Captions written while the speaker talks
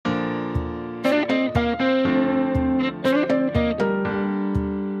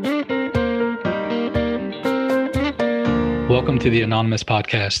Welcome to the Anonymous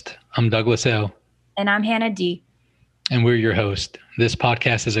Podcast. I'm Douglas L. And I'm Hannah D. And we're your host. This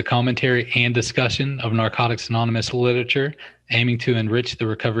podcast is a commentary and discussion of Narcotics Anonymous literature, aiming to enrich the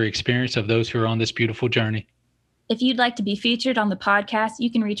recovery experience of those who are on this beautiful journey. If you'd like to be featured on the podcast, you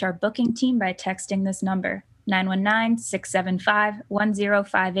can reach our booking team by texting this number,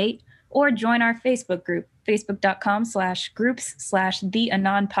 919-675-1058, or join our Facebook group, facebook.com/groups/The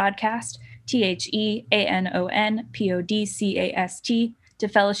Anon Podcast, TheAnonPodcast, to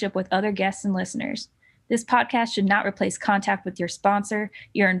fellowship with other guests and listeners. This podcast should not replace contact with your sponsor,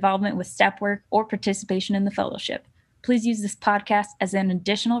 your involvement with step work, or participation in the fellowship. Please use this podcast as an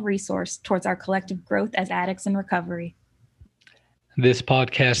additional resource towards our collective growth as addicts in recovery. This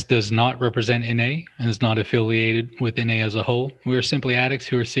podcast does not represent NA and is not affiliated with NA as a whole. We are simply addicts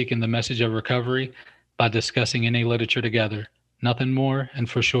who are seeking the message of recovery by discussing NA literature together. Nothing more, and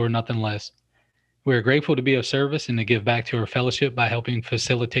for sure, nothing less. We are grateful to be of service and to give back to our fellowship by helping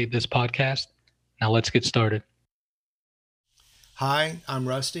facilitate this podcast. Now let's get started. Hi, I'm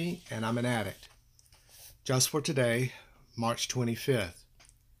Rusty, and I'm an addict. Just for today, March 25th.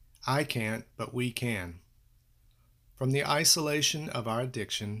 I can't, but we can. From the isolation of our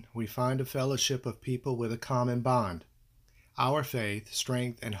addiction, we find a fellowship of people with a common bond. Our faith,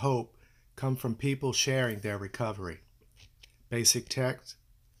 strength, and hope come from people sharing their recovery. Basic text,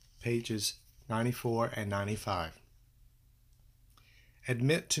 pages 94 and 95.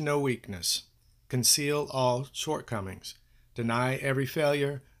 Admit to no weakness. Conceal all shortcomings. Deny every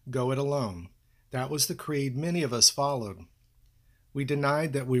failure. Go it alone. That was the creed many of us followed. We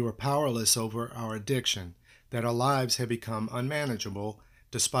denied that we were powerless over our addiction, that our lives had become unmanageable,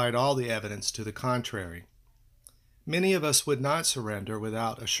 despite all the evidence to the contrary. Many of us would not surrender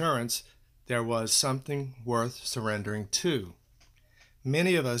without assurance there was something worth surrendering to.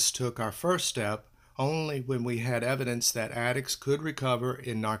 Many of us took our first step only when we had evidence that addicts could recover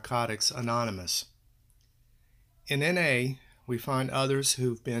in Narcotics Anonymous. In NA, we find others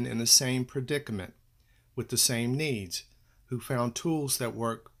who've been in the same predicament, with the same needs, who found tools that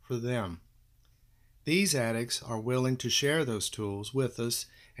work for them. These addicts are willing to share those tools with us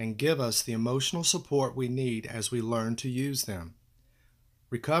and give us the emotional support we need as we learn to use them.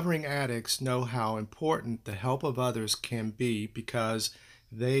 Recovering addicts know how important the help of others can be because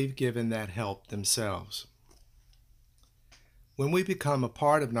they've given that help themselves. When we become a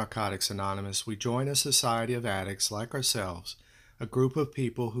part of Narcotics Anonymous, we join a society of addicts like ourselves, a group of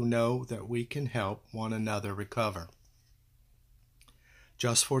people who know that we can help one another recover.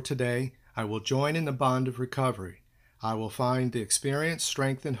 Just for today, I will join in the bond of recovery. I will find the experience,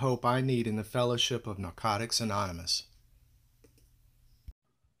 strength, and hope I need in the fellowship of Narcotics Anonymous.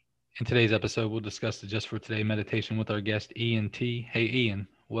 In today's episode, we'll discuss the Just for Today meditation with our guest, Ian T. Hey, Ian,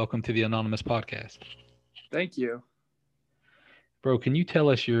 welcome to the Anonymous Podcast. Thank you. Bro, can you tell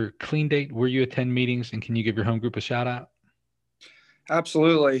us your clean date, where you attend meetings, and can you give your home group a shout out?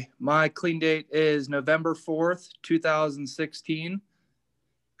 Absolutely. My clean date is November 4th, 2016.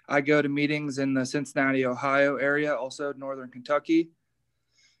 I go to meetings in the Cincinnati, Ohio area, also Northern Kentucky.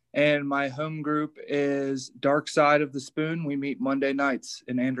 And my home group is Dark Side of the Spoon. We meet Monday nights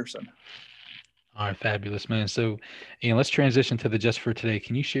in Anderson. All right, fabulous, man. So, Ian, let's transition to the Just for Today.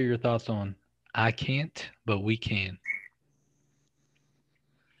 Can you share your thoughts on I can't, but we can?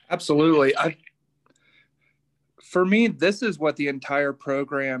 Absolutely. For me, this is what the entire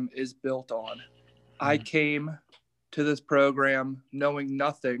program is built on. I came to this program knowing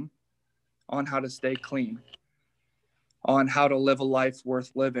nothing on how to stay clean, on how to live a life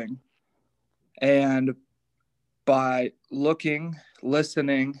worth living. And by looking,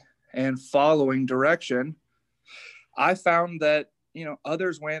 listening, and following direction, I found that,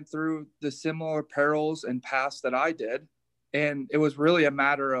 others went through the similar perils and paths that I did. And it was really a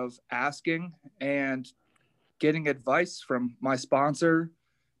matter of asking and getting advice from my sponsor,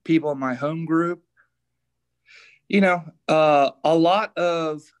 people in my home group. A lot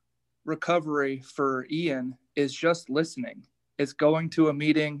of recovery for Ian is just listening. It's going to a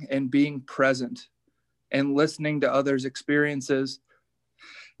meeting and being present and listening to others' experiences,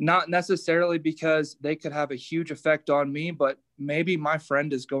 not necessarily because they could have a huge effect on me, but maybe my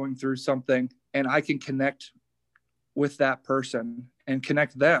friend is going through something and I can connect with that person and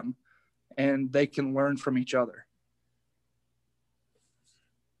connect them, and they can learn from each other.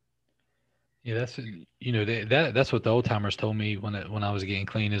 Yeah, that's that's what the old timers told me when I was getting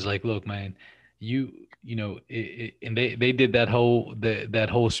clean is like, look, man, and they did that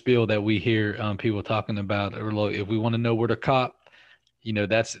whole spiel that we hear people talking about, or look, if we want to know where to cop,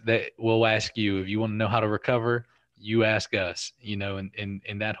 that we'll ask you. If you want to know how to recover, you ask us, and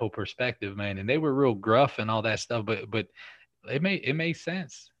that whole perspective, man. And they were real gruff and all that stuff, but it made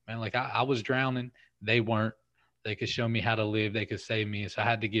sense, man. Like I was drowning, they weren't. They could show me how to live, they could save me, so I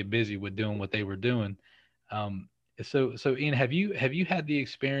had to get busy with doing what they were doing. Um, so Ian, have you had the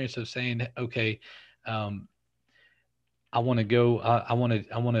experience of saying, okay, um, I want to go, I want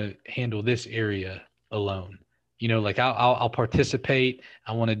to handle this area alone. You know, like I'll participate.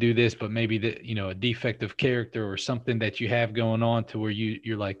 I want to do this, but maybe a defect of character or something that you have going on to where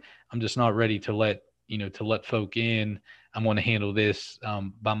you're like, I'm just not ready to to let folk in. I'm going to handle this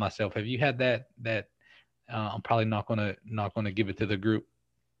by myself. Have you had that I'm probably not gonna give it to the group?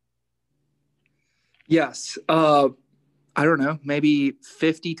 Yes. I don't know, maybe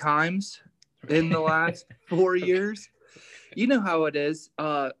 50 times in the last 4 years. You know how it is.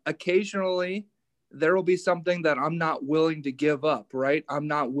 Occasionally there will be something that I'm not willing to give up, right? I'm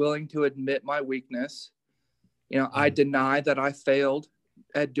not willing to admit my weakness. I deny that I failed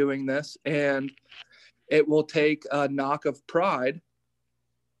at doing this, and it will take a knock of pride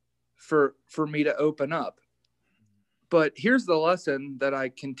for me to open up. But here's the lesson that I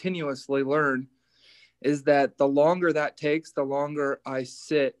continuously learn is that the longer that takes, the longer I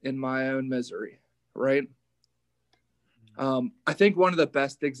sit in my own misery, right? I think one of the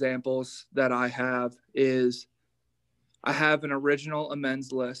best examples that I have is I have an original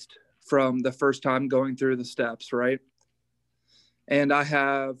amends list from the first time going through the steps, right? And I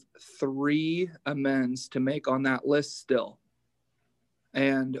have 3 amends to make on that list still.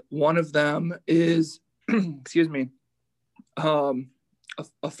 And one of them is, excuse me, a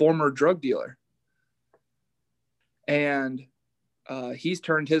former drug dealer. And he's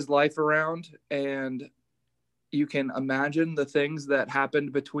turned his life around, and you can imagine the things that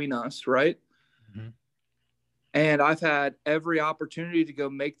happened between us, right? Mm-hmm. And I've had every opportunity to go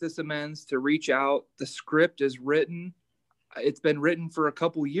make this amends, to reach out. The script is written. It's been written for a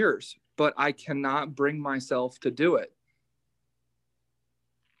couple years, but I cannot bring myself to do it.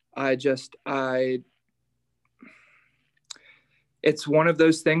 It's one of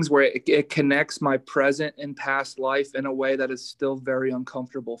those things where it connects my present and past life in a way that is still very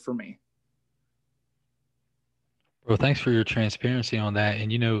uncomfortable for me. Well, thanks for your transparency on that.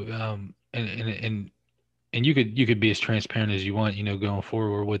 And, and you could be as transparent as you want, going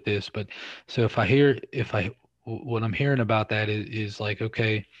forward with this. But so what I'm hearing about that is like,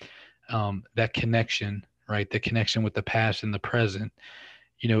 okay, that connection, right? The connection with the past and the present.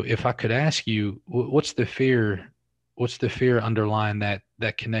 If I could ask you, what's the fear underlying that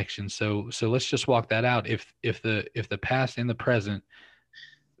connection? So let's just walk that out. If the past and the present,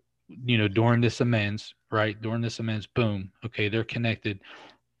 during this amends, right? During this amends, boom. Okay. They're connected.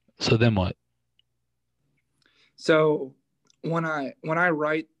 So then what? So when I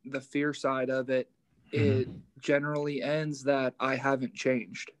write the fear side of it, it generally ends that I haven't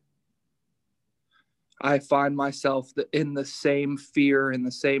changed. I find myself in the same fear, in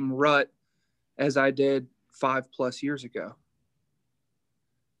the same rut as I did 5+ years ago.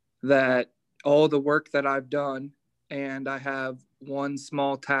 That all the work that I've done, and I have one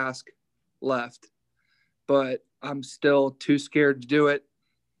small task left, but I'm still too scared to do it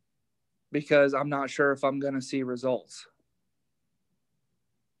because I'm not sure if I'm going to see results.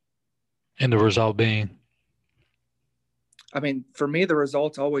 And the result being? I mean, for me, the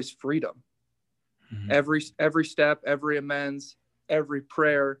result's always freedom. Mm-hmm. Every step, every amends, every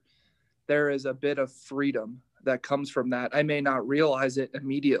prayer, there is a bit of freedom that comes from that. I may not realize it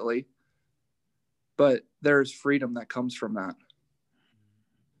immediately, but there's freedom that comes from that.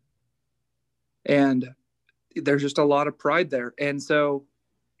 And there's just a lot of pride there. And so,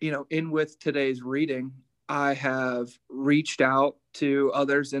 in with today's reading, I have reached out to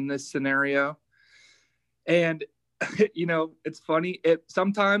others in this scenario. And, it's funny.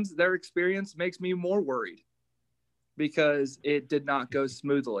 Sometimes their experience makes me more worried because it did not go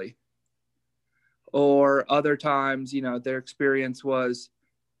smoothly. Or other times, their experience was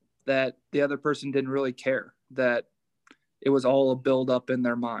that the other person didn't really care, that it was all a buildup in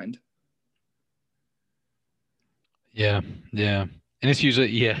their mind. Yeah. Yeah. And it's usually,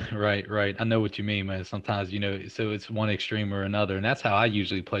 yeah, right. I know what you mean, man. Sometimes, so it's one extreme or another. And that's how I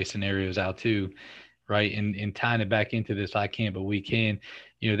usually play scenarios out too, right? And tying it back into this, I can't, but we can,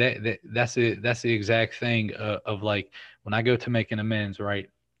 that's the exact thing of like, when I go to make an amends, right?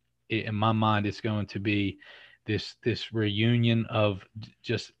 In my mind, it's going to be this reunion of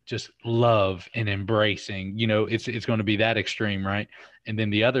just love and embracing, it's going to be that extreme, right? And then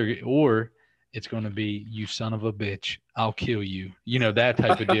the other, or it's going to be, you son of a bitch, I'll kill you, that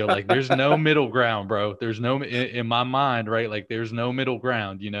type of deal. Like there's no middle ground, bro. There's no, in my mind, right? Like there's no middle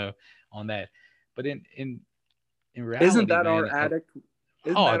ground, on that. But in reality, isn't that man, our addict?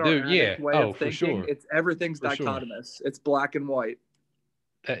 Isn't Oh, that our dude, yeah. addict way Oh, of for thinking? sure. It's everything's For sure. dichotomous. It's black and white.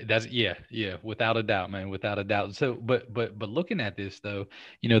 That's yeah, without a doubt, man, without a doubt. So, but looking at this though,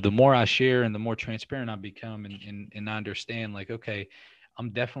 the more I share and the more transparent I become, and I understand, like, okay,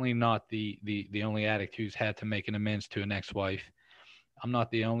 I'm definitely not the only addict who's had to make an amends to an ex-wife. I'm not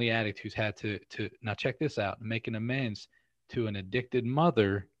the only addict who's had to now check this out, make an amends to an addicted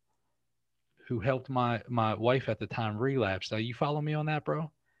mother who helped my wife at the time relapse. Now, you follow me on that, bro?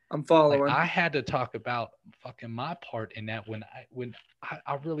 I'm Like, following. I had to talk about fucking my part in that when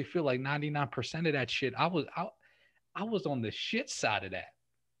I really feel like 99% of that shit, I was on the shit side of that.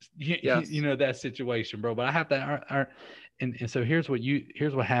 Yes. That situation, bro. But I have to and so here's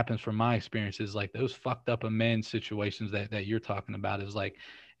what happens from my experiences, like those fucked up amends situations that you're talking about, is like,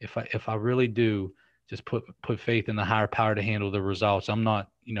 if I really do just put faith in the higher power to handle the results, I'm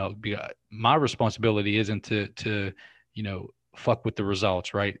not, my responsibility isn't to fuck with the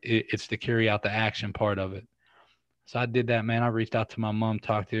results, right? It's to carry out the action part of it. So I did that, man. I reached out to my mom,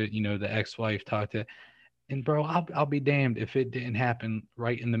 talked to, the ex-wife, talked to, and bro, I'll be damned if it didn't happen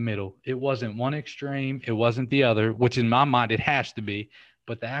right in the middle. It wasn't one extreme, it wasn't the other, which in my mind it has to be,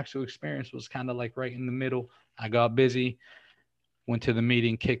 but the actual experience was kind of like right in the middle. I got busy, went to the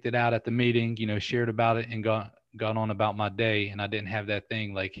meeting, kicked it out at the meeting, shared about it, and got on about my day. And I didn't have that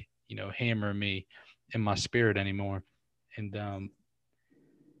thing like, hammer me in my spirit anymore. And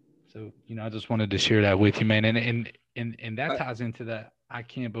so, I just wanted to share that with you, man. And that ties into that. I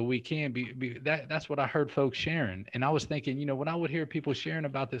can't, but we can be that's what I heard folks sharing. And I was thinking, when I would hear people sharing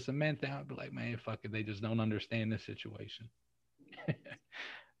about this amend thing, I'd be like, man, fuck it. They just don't understand this situation.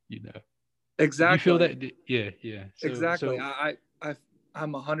 Exactly. You feel that? Yeah. Exactly.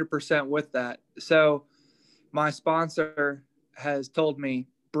 I'm 100% with that. So my sponsor has told me,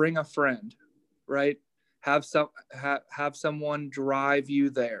 bring a friend, right? Have someone drive you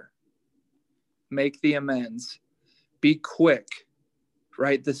there. Make the amends. Be quick,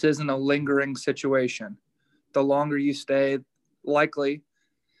 right? This isn't a lingering situation. The longer you stay, likely,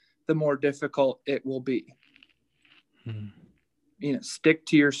 the more difficult it will be. Stick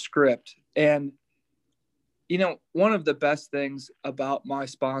to your script. And, one of the best things about my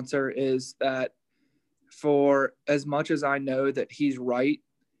sponsor is that, for as much as I know that he's right,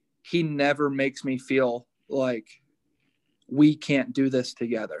 he never makes me feel like we can't do this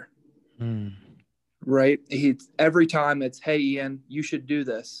together. Right? Every time it's, hey, Ian, you should do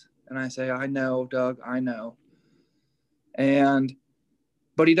this. And I say, I know, Doug, I know.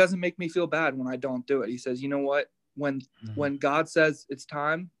 But he doesn't make me feel bad when I don't do it. He says, you know what? When God says it's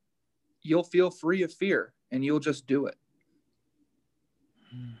time, you'll feel free of fear and you'll just do it.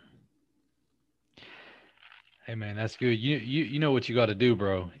 Hey man, that's good. You know what you got to do,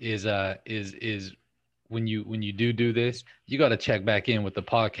 bro, is when you do this, you got to check back in with the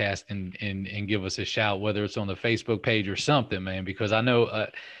podcast and give us a shout, whether it's on the Facebook page or something, man, because I know,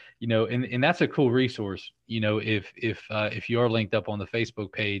 and that's a cool resource. If you are linked up on the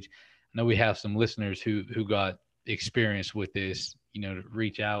Facebook page, I know we have some listeners who got experience with this, to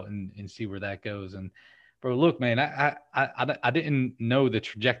reach out and see where that goes. And bro, look, man, I didn't know the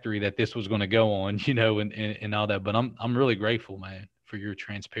trajectory that this was going to go on, and all that, but I'm really grateful, man, for your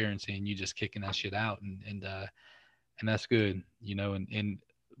transparency and you just kicking that shit out. And that's good, and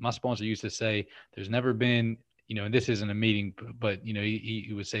my sponsor used to say, there's never been, and this isn't a meeting, but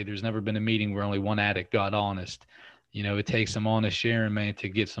he would say there's never been a meeting where only one addict got honest. It takes some honest sharing, man, to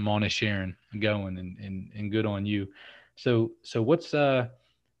get some honest sharing going, and good on you. So what's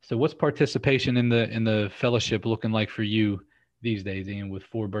participation in the fellowship looking like for you these days, Ian, with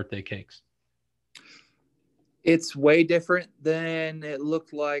 4 birthday cakes? It's way different than it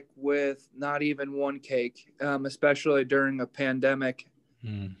looked like with not even one cake, especially during a pandemic.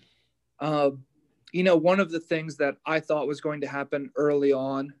 One of the things that I thought was going to happen early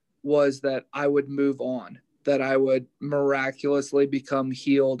on was that I would move on, that I would miraculously become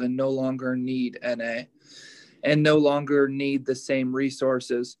healed and no longer need NA and no longer need the same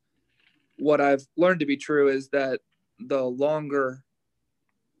resources. What I've learned to be true is that the longer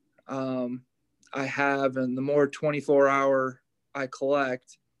I have and the more 24-hour I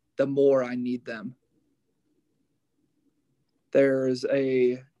collect, the more I need them. There's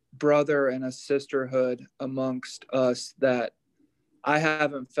a brother and a sisterhood amongst us that I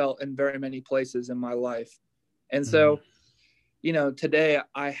haven't felt in very many places in my life. And so, today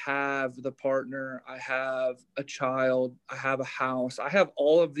I have the partner, I have a child, I have a house, I have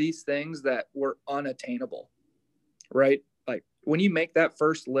all of these things that were unattainable, right? Like when you make that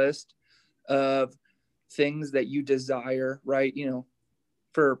first list of things that you desire, right?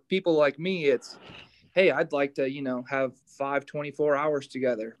 For people like me, it's, hey, I'd like to, have 24 hours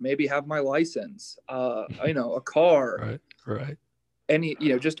together, maybe have my license, a car, right. Any,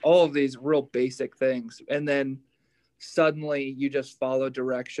 just all of these real basic things. And then suddenly you just follow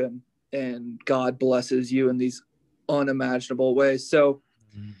direction and God blesses you in these unimaginable ways. So,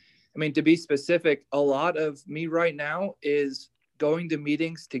 I mean, to be specific, a lot of me right now is going to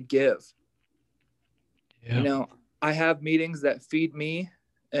meetings to give. Yeah. I have meetings that feed me,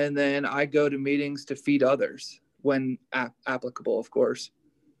 and then I go to meetings to feed others when applicable, of course.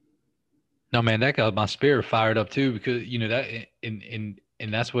 No, man, that got my spirit fired up too, because that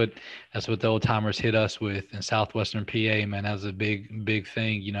and that's what the old timers hit us with in Southwestern PA, man. That was a big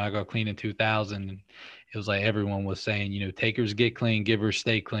thing. I got clean in 2000, and it was like everyone was saying, takers get clean, givers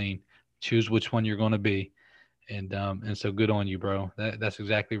stay clean. Choose which one you're going to be, and so good on you, bro. That's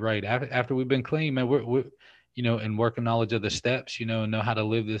exactly right. After we've been clean, man, we're and working knowledge of the steps, and know how to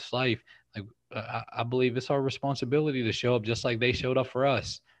live this life. Like I believe it's our responsibility to show up just like they showed up for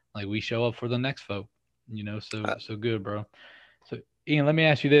us. Like we show up for the next folk, so good, bro. So Ian, let me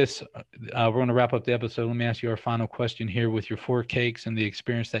ask you this. We're going to wrap up the episode. Let me ask you our final question here. With your 4 cakes and the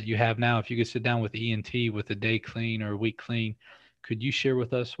experience that you have now, if you could sit down with ENT with a day clean or a week clean, could you share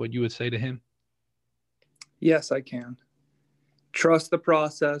with us what you would say to him? Yes, I can. Trust the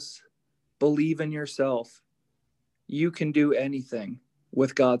process. Believe in yourself. You can do anything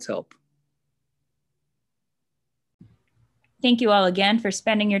with God's help. Thank you all again for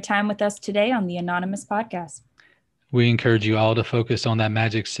spending your time with us today on the Anonymous Podcast. We encourage you all to focus on that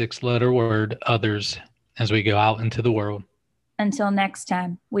magic 6-letter word, others, as we go out into the world. Until next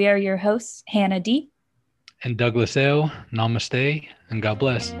time, we are your hosts, Hannah D. And Douglas L. Namaste, and God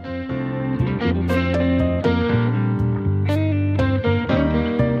bless.